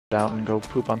out and go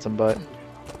poop on some butt.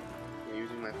 You're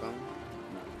using my phone?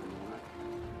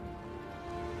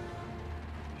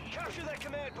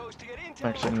 I'm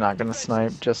actually not gonna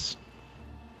snipe just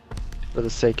for the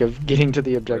sake of getting to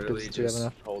the objectives. Do you have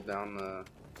enough? Hold down the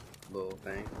little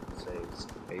thing. It says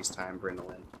FaceTime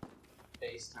Brindlin.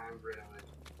 FaceTime Brindlin.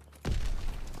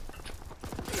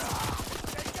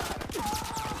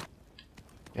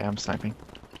 Yeah, I'm sniping.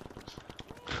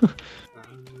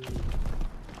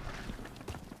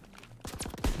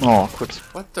 Oh, quick.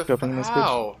 What the Opening this bitch.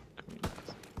 How?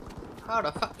 How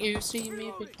the fuck you see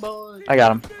me, big boy? I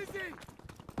got him.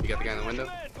 You got the guy in the window?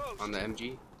 On the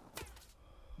MG?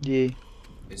 Yeah.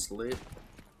 It's lit.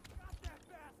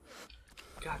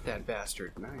 Got that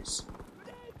bastard. Nice.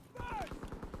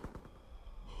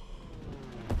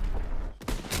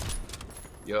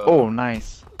 Yo. Oh,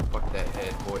 nice. Fuck that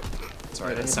head, boy.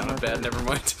 Sorry, that sounded bad. Never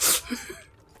mind.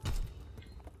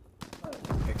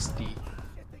 XD.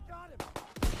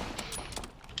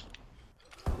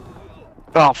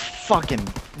 Oh, fucking.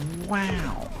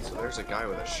 Wow. So there's a guy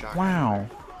with a shotgun. Wow.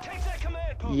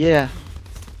 Yeah.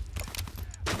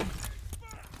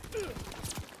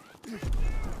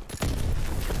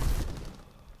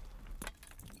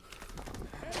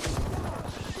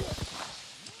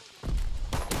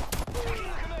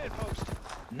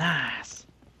 Nice.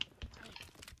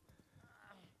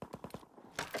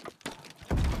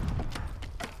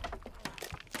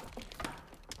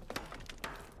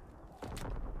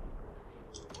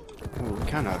 Ooh, we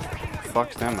kind of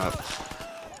fucked them up.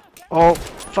 Oh,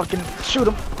 fucking shoot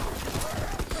him.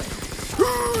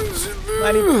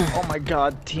 Oh my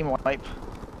god, team wipe.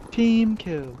 Team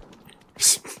kill.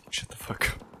 Shut the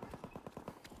fuck up.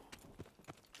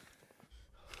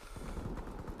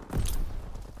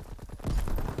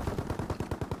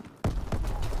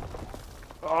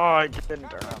 Oh, I didn't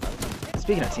turn on.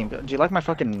 Speaking of team kill, do you like my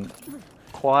fucking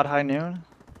quad high noon?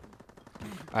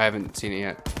 I haven't seen it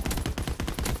yet.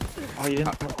 Oh, you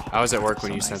didn't? I was at work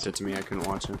when So you nice. sent it to me. I couldn't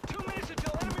watch it.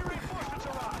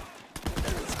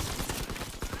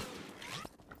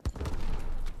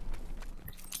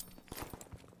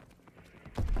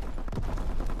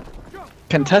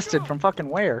 Contested from fucking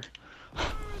where?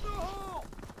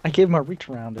 I gave him a reach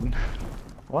around and...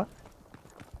 What?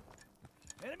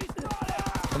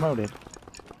 Promoted.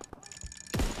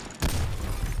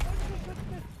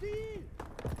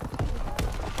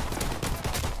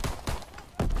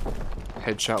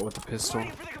 Headshot with a pistol.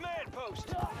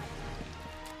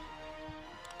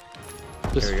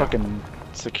 Just fucking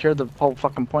secured the whole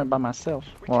fucking point by myself.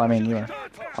 Well, I mean, you were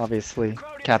obviously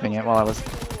capping it while I was...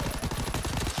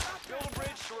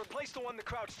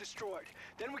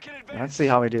 Let's see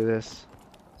how we do this.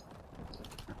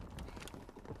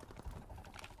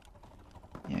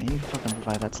 Yeah, you fucking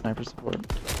provide that sniper support.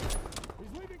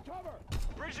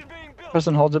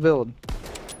 Person holds a build.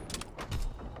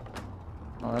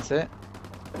 Oh, that's it?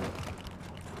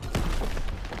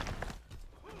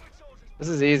 This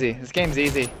is easy. This game's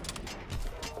easy.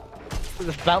 This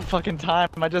is about fucking time.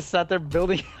 I just sat there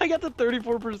building. I got to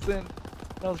 34%.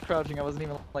 I was crouching. I wasn't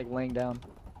even like laying down.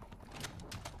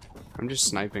 I'm just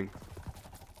sniping.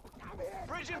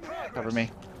 Cover me.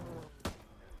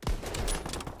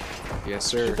 Yes,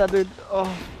 sir. Shoot that dude.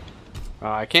 Oh.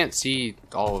 I can't see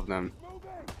all of them.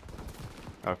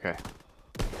 Okay.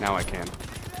 Now I can.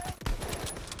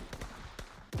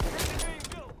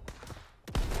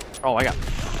 Oh, I got.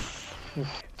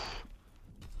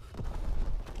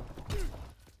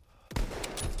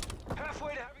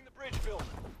 Halfway to having the bridge built.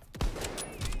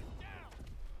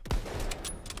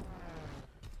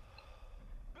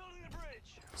 Building the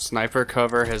bridge. Sniper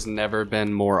cover has never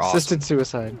been more awesome. Assisted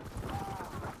suicide.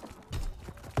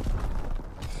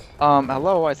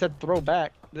 Hello, I said throw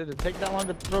back. Did it take that long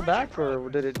to throw back, or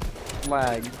did it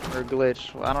lag or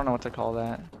glitch? I don't know what to call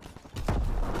that.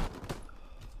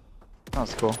 That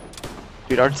was cool.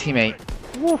 Dude, our teammate.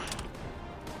 Woof.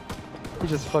 He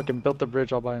just fucking built the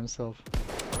bridge all by himself.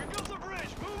 We built the bridge.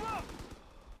 Move up.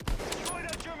 Destroy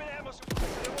that German ammo supply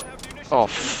so they won't have munitions. Oh,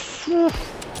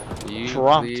 You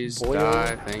Trumped, please boy.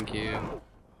 die, thank you.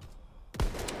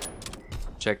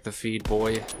 Check the feed,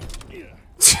 boy.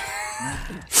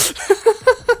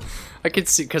 I can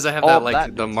see, because I have that,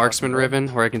 like, the marksman ribbon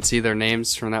where I can see their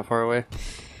names from that far away.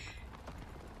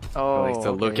 Oh, Or, like, the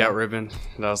okay, lookout yeah. ribbon.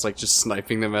 And I was, like, just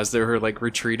sniping them as they were, like,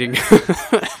 retreating.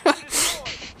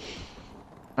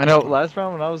 I know, last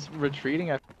round when I was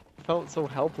retreating, I felt so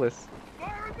helpless.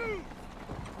 Fire and move.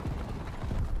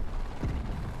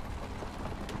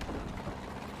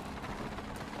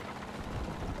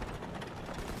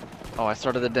 Oh, I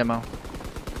started the demo.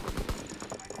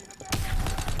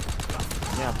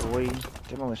 Yeah, boy.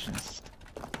 Demolitionist.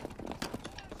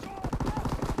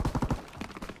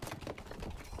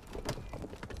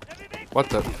 What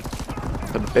the?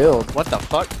 The build. What the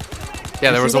fuck?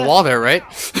 Yeah, there was a that? wall there, right?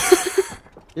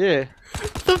 Yeah.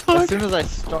 The fuck? As soon as I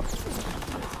start.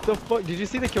 The fuck? Did you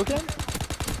see the kill cam?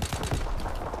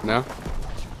 No.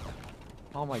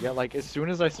 Oh my god! Like as soon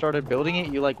as I started building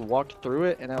it, you like walked through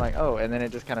it, and then like oh, and then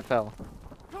it just kind of fell.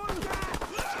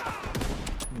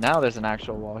 Now there's an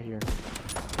actual wall here.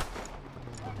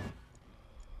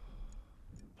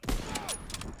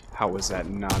 How was that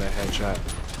not a headshot?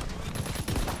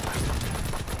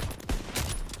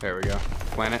 There we go.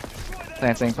 Plant it.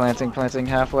 Planting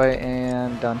halfway,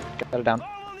 and done. Got it down. All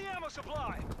on the ammo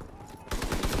supply.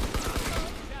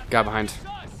 Got behind.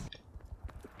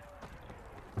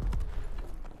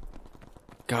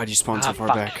 God, you spawned so far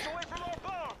fuck. back. Away from our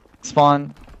bomb.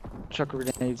 Spawn. Chuck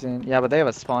grenades in. Yeah, but they have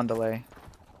a spawn delay.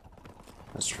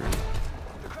 That's true.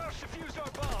 The Crouch defused our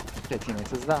bomb. Okay,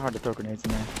 teammates, it's not hard to throw grenades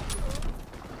in there.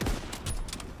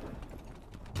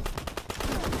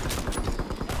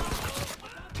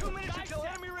 2 minutes until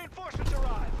enemy reinforcements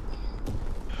arrive.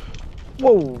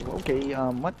 Whoa. Okay.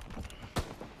 What?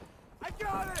 I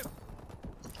got him.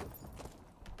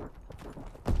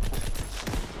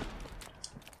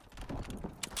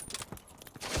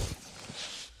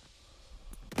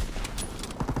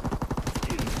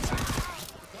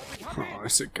 Oh,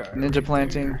 there's a guy. Ninja right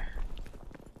planting. there.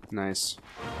 Nice.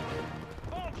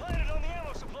 Bomb planted on the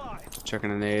ammo supply.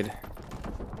 Checking a nade.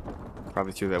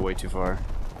 Probably threw that way too far.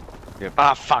 Yep.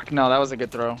 Ah, fuck. No, that was a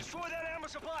good throw. Destroy that ammo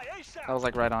supply ASAP. That was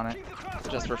like right on it. Keep the Crouch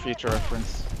Just away for from future our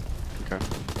reference. Okay.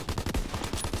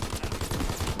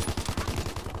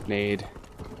 Nade.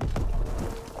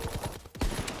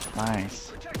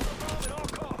 Nice. Protect the bomb at all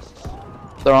costs.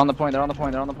 They're on the point. They're on the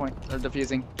point. They're on the point. They're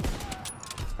defusing.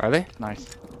 Are they?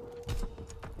 Nice.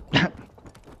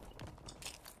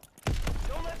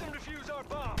 Don't let them defuse our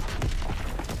bomb.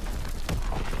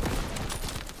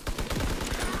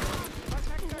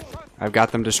 I've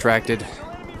got them distracted. Until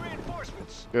enemy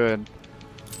reinforcements. Good.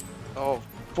 Oh,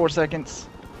 4 seconds.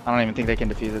 I don't even think they can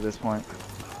defuse at this point.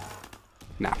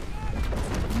 Nah.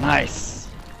 Nice.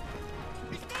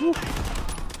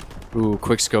 Ooh,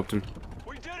 quick scoped him.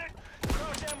 We did it. The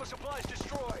Crouch ammo supply is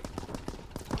destroyed.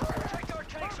 Protect our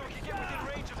tank so we can get within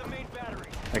range of the main battery.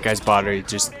 That guy's body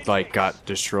just like got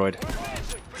destroyed.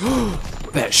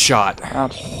 Advancing. That shot.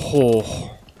 Ouch.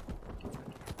 Oh.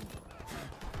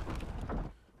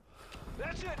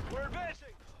 That's it. We're advancing.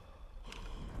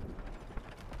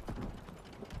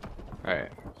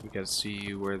 Alright. We gotta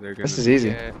see where they're gonna This is easy.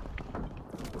 get.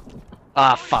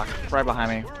 Ah, fuck. Right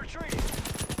behind me. We're retreating.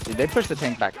 Dude, they push the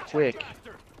tank back quick.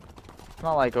 It's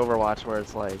not like Overwatch where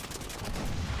it's like,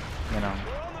 you know.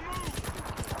 We're on the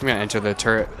move. I'm gonna enter the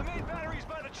turret. The main battery is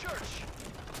by the church.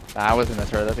 I was in the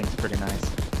turret. That thing's pretty nice.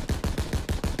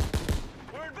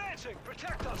 We're advancing.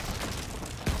 Protect us.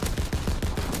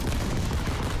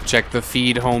 Check the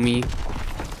feed, homie.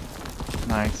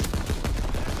 Nice.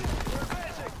 We're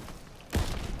advancing.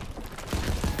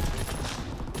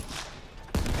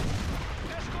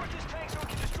 Escort this tank so we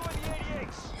can destroy the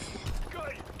 88s.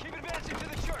 Good. Keep advancing to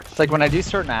the church. It's like when I do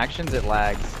certain actions, it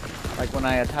lags. Like when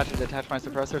I detach my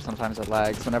suppressor, sometimes it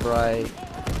lags. Whenever I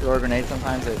throw a grenade,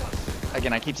 sometimes it.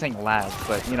 Again, I keep saying lag,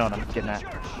 but you know what I'm getting at.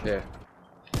 Yeah.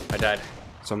 I died.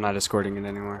 So I'm not escorting it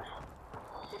anymore.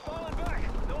 We're falling back.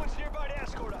 No one's nearby to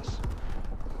escort us.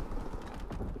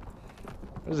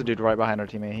 There's a dude right behind our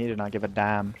teammate. He did not give a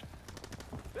damn.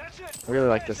 That's it. I really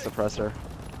like this suppressor.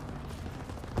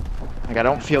 Like I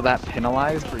don't feel that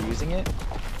penalized for using it,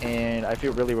 and I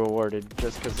feel really rewarded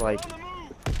just because like On the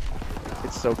move.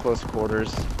 it's so close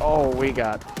quarters. Oh, we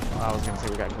got. I was gonna say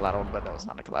we got collateral, but that was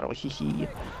not a collateral. Hee hee.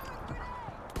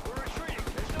 We're retreating.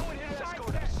 There's no one here to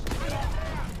escort us.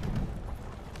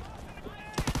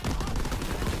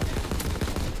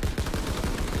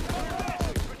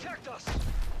 Advancing. Protect us.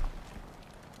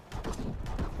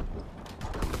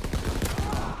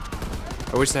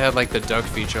 I wish they had like the duck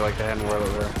feature like they had in World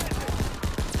of War.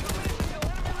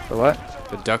 The what?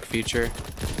 The duck feature.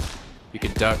 You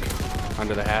could duck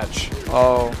under the hatch.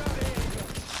 Oh.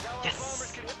 Now our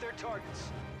bombers can hit their targets.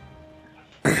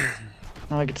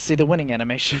 Now I get to see the winning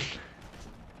animation.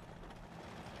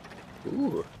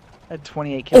 Ooh. I had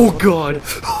 28 kills. Oh god!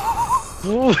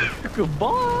 Ooh,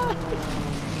 goodbye.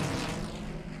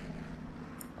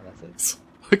 That's it.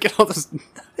 Look at all this.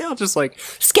 They all just like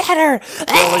scatter.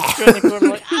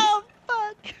 Like, oh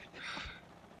fuck!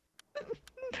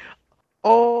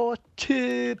 Oh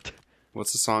tit!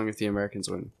 What's the song if the Americans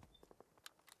win?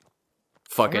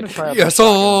 Fuck I'm it. gonna try out Yes, the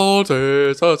all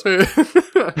tis.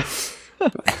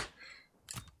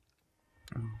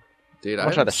 Dude, I'm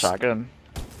gonna try the shotgun.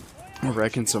 I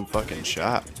reckon some fucking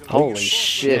shot. Holy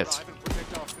shit!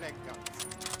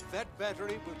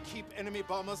 battery will keep enemy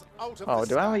bombers out of Oh, the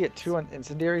do I only sky. get 2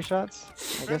 incendiary shots? I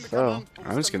Defend guess the so. command post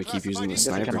I'm just on gonna keep using the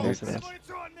classified sniper, kinda dude. nice.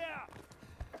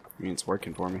 I mean, it's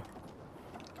working for me.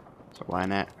 So why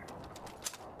not?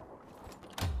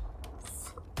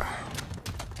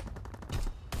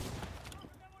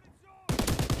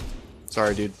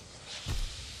 Sorry, dude.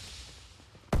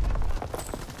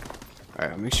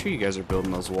 Alright, make sure you guys are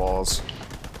building those walls.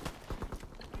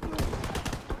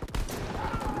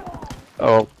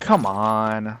 Oh, come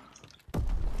on.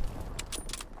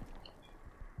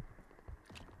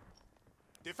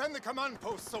 Defend the command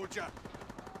post, soldier.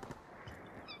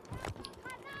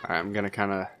 Alright, I'm gonna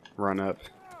kinda run up.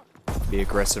 Be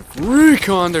aggressive.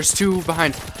 Recon! There's 2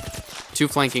 behind. 2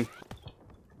 flanking.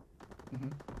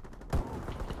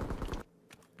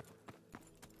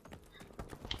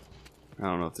 I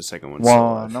don't know if the second one's still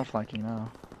Whoa, alive. no flanking, no.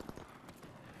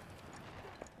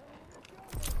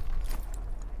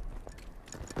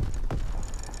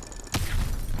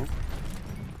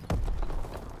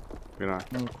 Good on.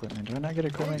 No equipment. Do I not get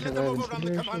equipment Don't because let I them have overrun the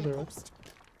incendiary command shields? post.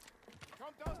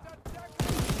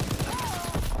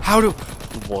 How do...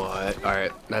 What?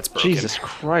 Alright, that's broken. Jesus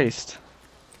Christ.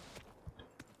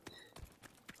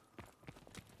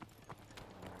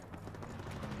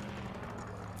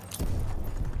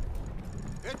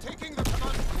 They're taking the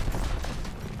command.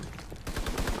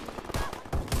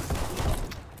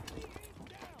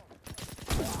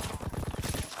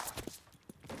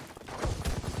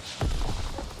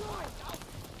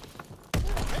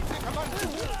 Take the command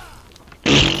post.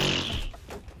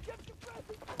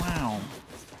 Wow.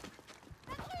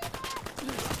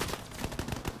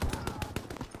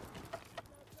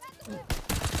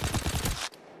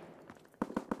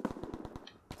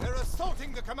 They're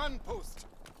assaulting the command post.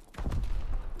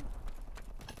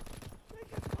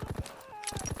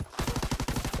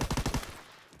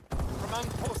 Command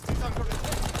post is under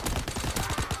attack.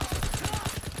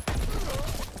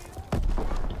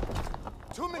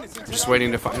 2 minutes until Just our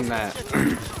waiting to find reinforcements that get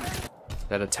here.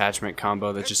 that attachment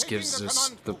combo that just gives us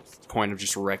the point of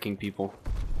just wrecking people.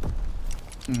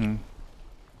 Mm-hmm.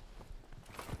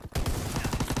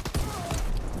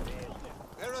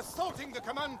 They're assaulting the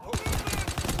command post.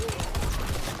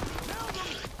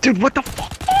 Dude, what the fuck?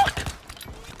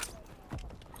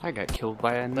 I got killed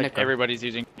by a Like, nicker. everybody's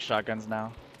using shotguns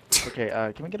now. Okay,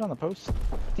 can we get on the post,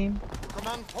 team?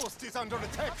 Command post is under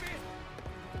attack.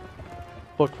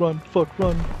 Fuck run, fuck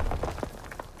run.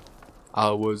 I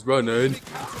was We running.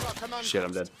 capture our command Shit,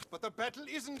 I'm post, dead. But the battle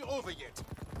isn't over yet.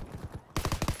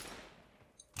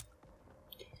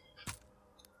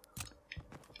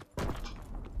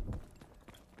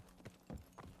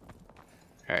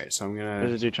 Alright, so I'm There's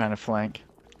gonna a dude trying to flank.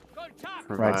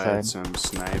 provide side. some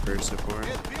sniper support.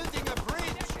 They're building a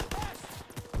bridge.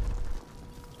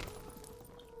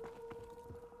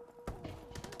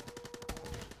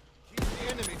 Keep the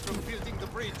enemy from building the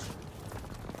bridge.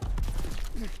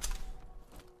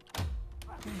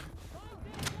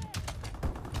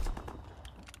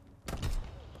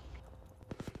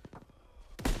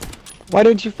 Why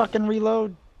don't you fucking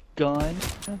reload, gun?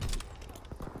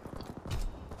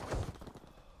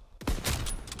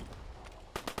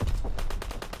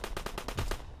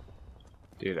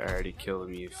 Dude, I already killed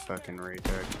him, you fucking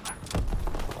retard.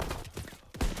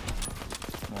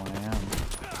 Well, I am.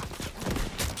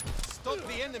 Stop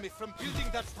the enemy from building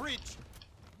that bridge.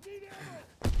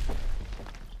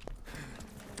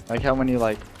 Like how when you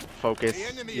like focus, The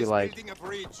enemy you is like building a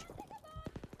bridge.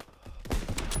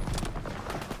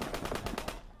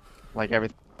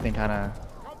 everything kind of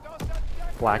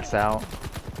blacks out.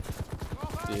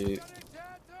 Dude,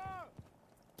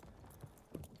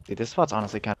 Dude, this spot's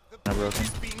honestly kind The of bridge broken. is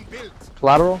being built.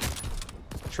 Collateral,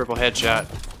 triple headshot.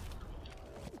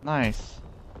 nice,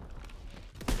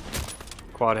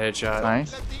 Quad headshot.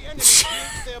 nice. Let the enemy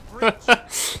build their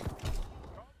bridge.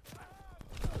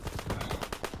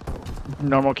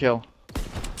 Normal kill.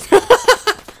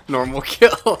 Normal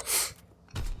kill.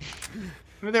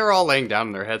 I mean, they were all laying down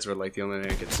and their heads were like the only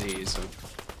thing I could see, so.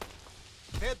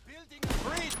 They're building a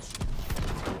bridge.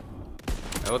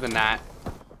 No, they're not.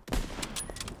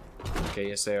 Okay,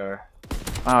 yes they are.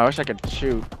 Oh, I wish I could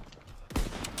shoot.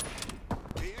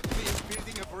 The enemy is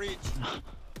building a bridge.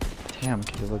 Damn,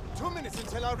 Caleb. 2 minutes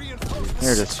until our reinforcements.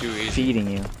 They're just too easy. feeding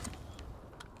you.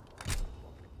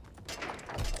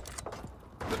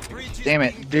 The bridge is Damn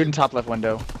being it, dude in built. top left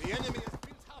window. The enemy has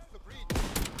built half the bridge.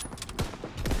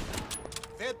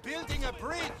 They're building a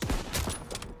bridge.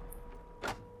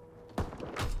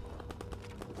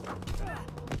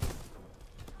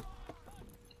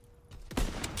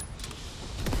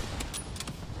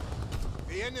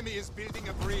 The enemy is building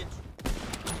a bridge.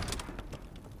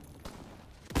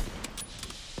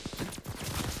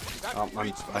 Oh,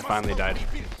 I finally died.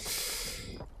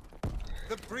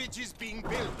 The bridge is being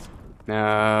built.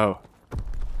 No.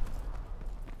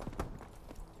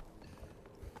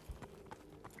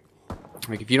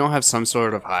 Like, if you don't have some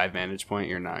sort of high vantage point,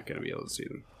 you're not gonna be able to see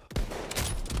them.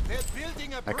 They're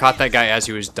building a I bridge. caught that guy as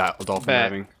he was dolphin Bet.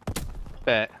 diving.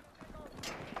 Bet.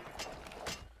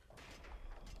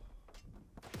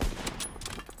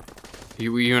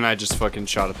 You and I just fucking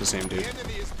shot at the same dude. The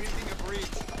enemy is building a bridge.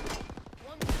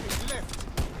 One is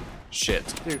left.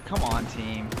 Shit. Dude, come on,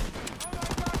 team.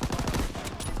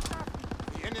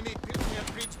 The enemy building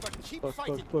a bridge, but keep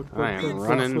fighting. I am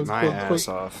running my ass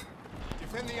off.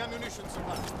 Defend the ammunition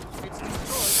supply. It's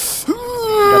destroyed.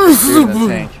 Got the dude in the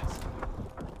tank.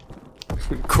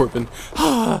 Corbin.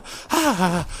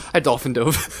 I dolphin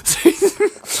dove.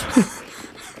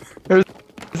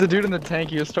 There's a dude in the tank.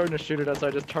 He was starting to shoot at us, so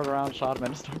I just turned around, shot him,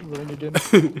 and started running again.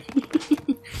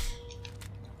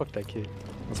 Fuck that kid.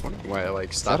 I was wondering why I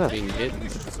like stopped being hit.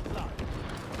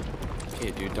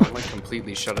 Okay, dude, don't like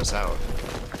completely shut us out.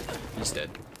 He's dead.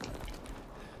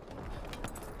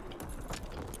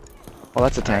 Oh,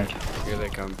 that's a tank. Here they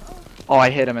come. Oh, I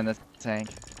hit him in the tank.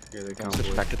 Here they come. I'm switch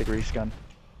boy. back to the grease gun.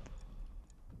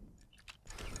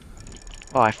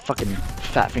 Oh, I fucking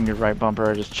fat fingered right bumper.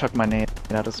 I just chucked my nade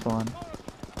out of spawn.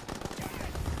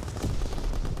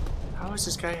 How does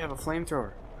this guy have a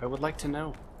flamethrower? I would like to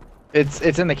know. It's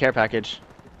in the care package.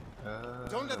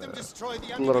 Don't let them destroy the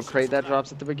The little crate that supply.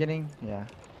 drops at the beginning. Yeah.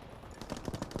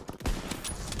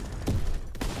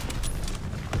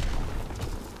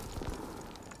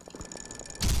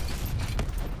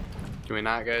 Can we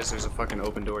not, guys? There's a fucking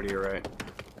open door to your right.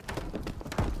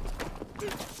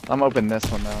 I'm open this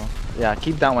one though. Yeah,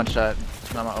 keep that one shut.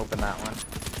 And I'm gonna open that one.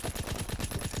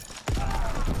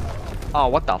 Oh,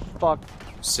 what the fuck?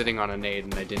 Sitting on a nade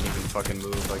and I didn't even fucking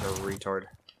move like a retard.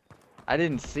 I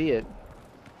didn't see it.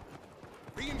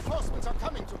 Reinforcements are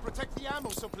coming to protect the ammo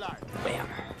supply. Bam.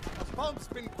 A bomb's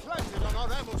been planted on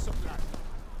our ammo supply.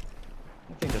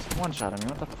 I think just one shot at me.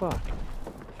 What the fuck?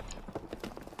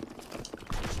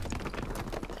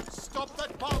 Stop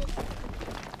that bomb.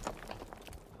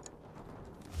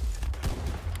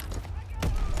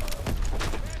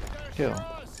 Kill.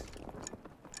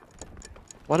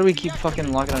 Why do we keep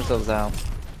fucking locking ourselves out?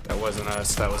 That wasn't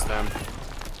us, that was them.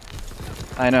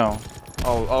 I know.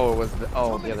 Oh, it was the, Two the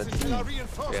other minutes until team. our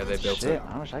reinforcements Yeah, they built get Shit,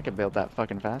 I wish I could build that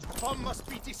fucking fast. here. Bomb must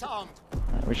be disarmed.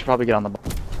 Alright, we should probably get on the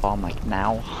bomb like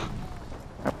now.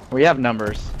 We have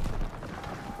numbers.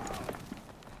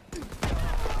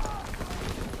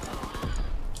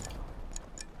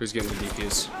 Who's getting the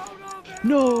DPs?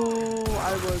 No,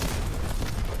 I was.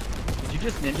 Did you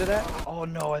just ninja that? Oh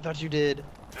no, I thought you did.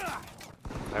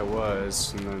 I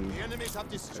was, and then The enemies have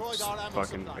destroyed it's our ammo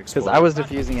fucking supply. Because exploded. I was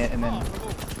defusing it and then.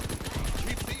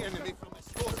 Keep the enemy from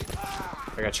exploding.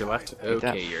 I got your left?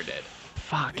 Okay, you're dead. The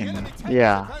Fucking. enemy tank is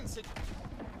Yeah. advancing.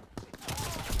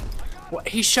 What?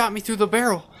 He shot me through the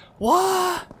barrel.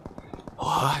 What?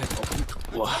 What?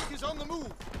 What? Tank is on the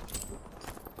move.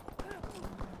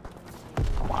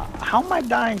 How am I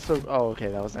dying so. Oh, okay,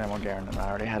 that was ammo Garen and I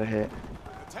already had a hit.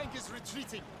 The tank is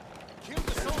retreating. Kill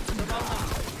the soldiers around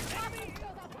the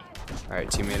Alright,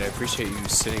 teammate, I appreciate you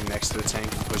sitting next to the tank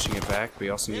and pushing it back, but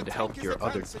you also need to help your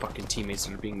other fucking teammates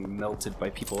that are being melted by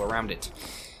people around it.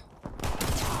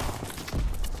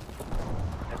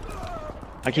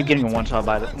 I keep getting one shot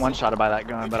by that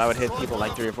gun, but I would hit people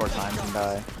like 3 or 4 times and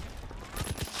die.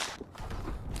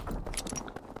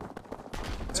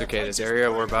 It's okay, this area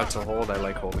we're about to hold, I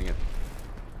like holding it.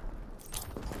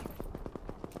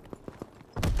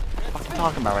 What am I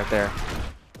talking about right there?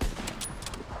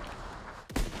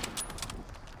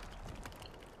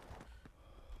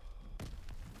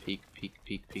 Peek, peek,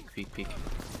 peek, peek, peek, peek.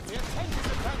 Their tank is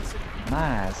advancing.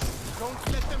 Nice.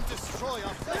 Don't let them destroy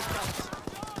our flashbacks.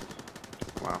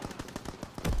 Wow.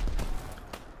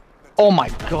 Oh my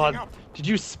god. Did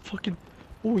you fucking.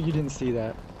 Oh, you didn't see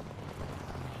that.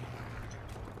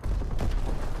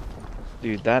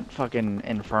 Dude, that fucking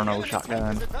Inferno shotgun.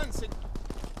 Tank is advancing.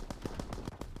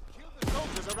 Kill the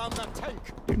soldiers around that tank.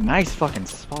 Dude, nice fucking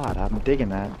spot. I'm digging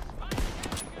that.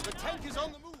 The tank is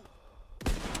on the move.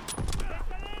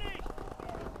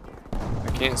 I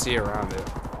can't see around it.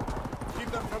 Keep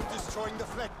them from destroying the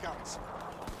flak guns.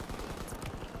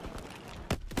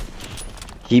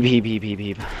 Heap, heap, heap, heap,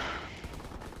 heap.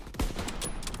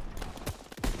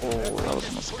 Oh, that was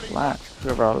almost flat.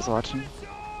 Whoever I was watching.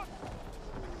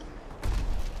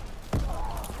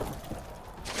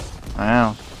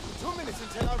 Wow. 2 minutes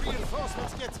until our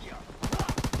reinforcements get here.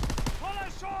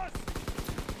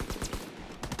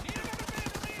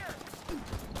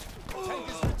 Tank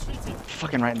is retreating.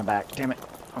 Fucking right in the back. Damn it.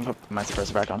 I'm I'm putting my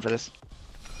suppressor back on for this.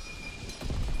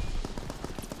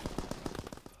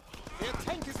 Their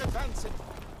tank is advancing.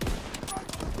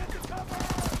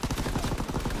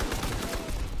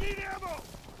 Need ammo.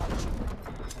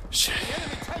 Shit. The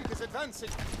enemy tank is advancing.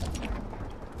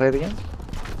 Play it again?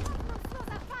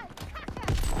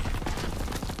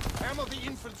 Ammo the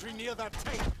infantry near that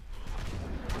tank.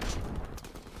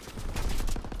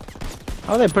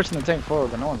 How are they pushing the tank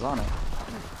forward but no one's on it?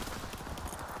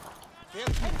 Their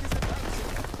tank is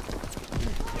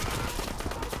advancing.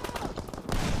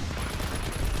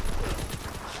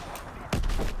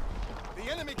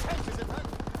 The enemy tank is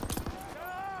advancing.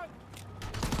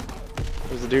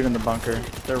 There's a dude in the bunker.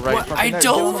 They're right What? fucking I there.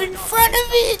 dove in front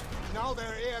of it! Now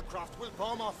their aircraft will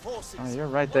bomb our forces. Oh, you're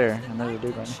right there, and there's a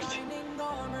dude right next to you.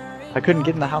 I couldn't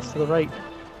get in the house to the right.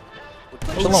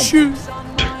 Oh Shalom. shoot!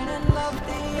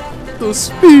 The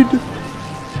speed!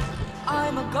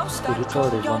 Dude, it's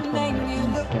already 1:20.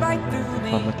 Can't have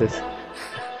fun with this.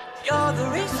 You're the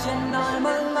reason I'm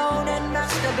alone and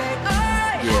masturbate.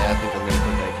 Yeah, I think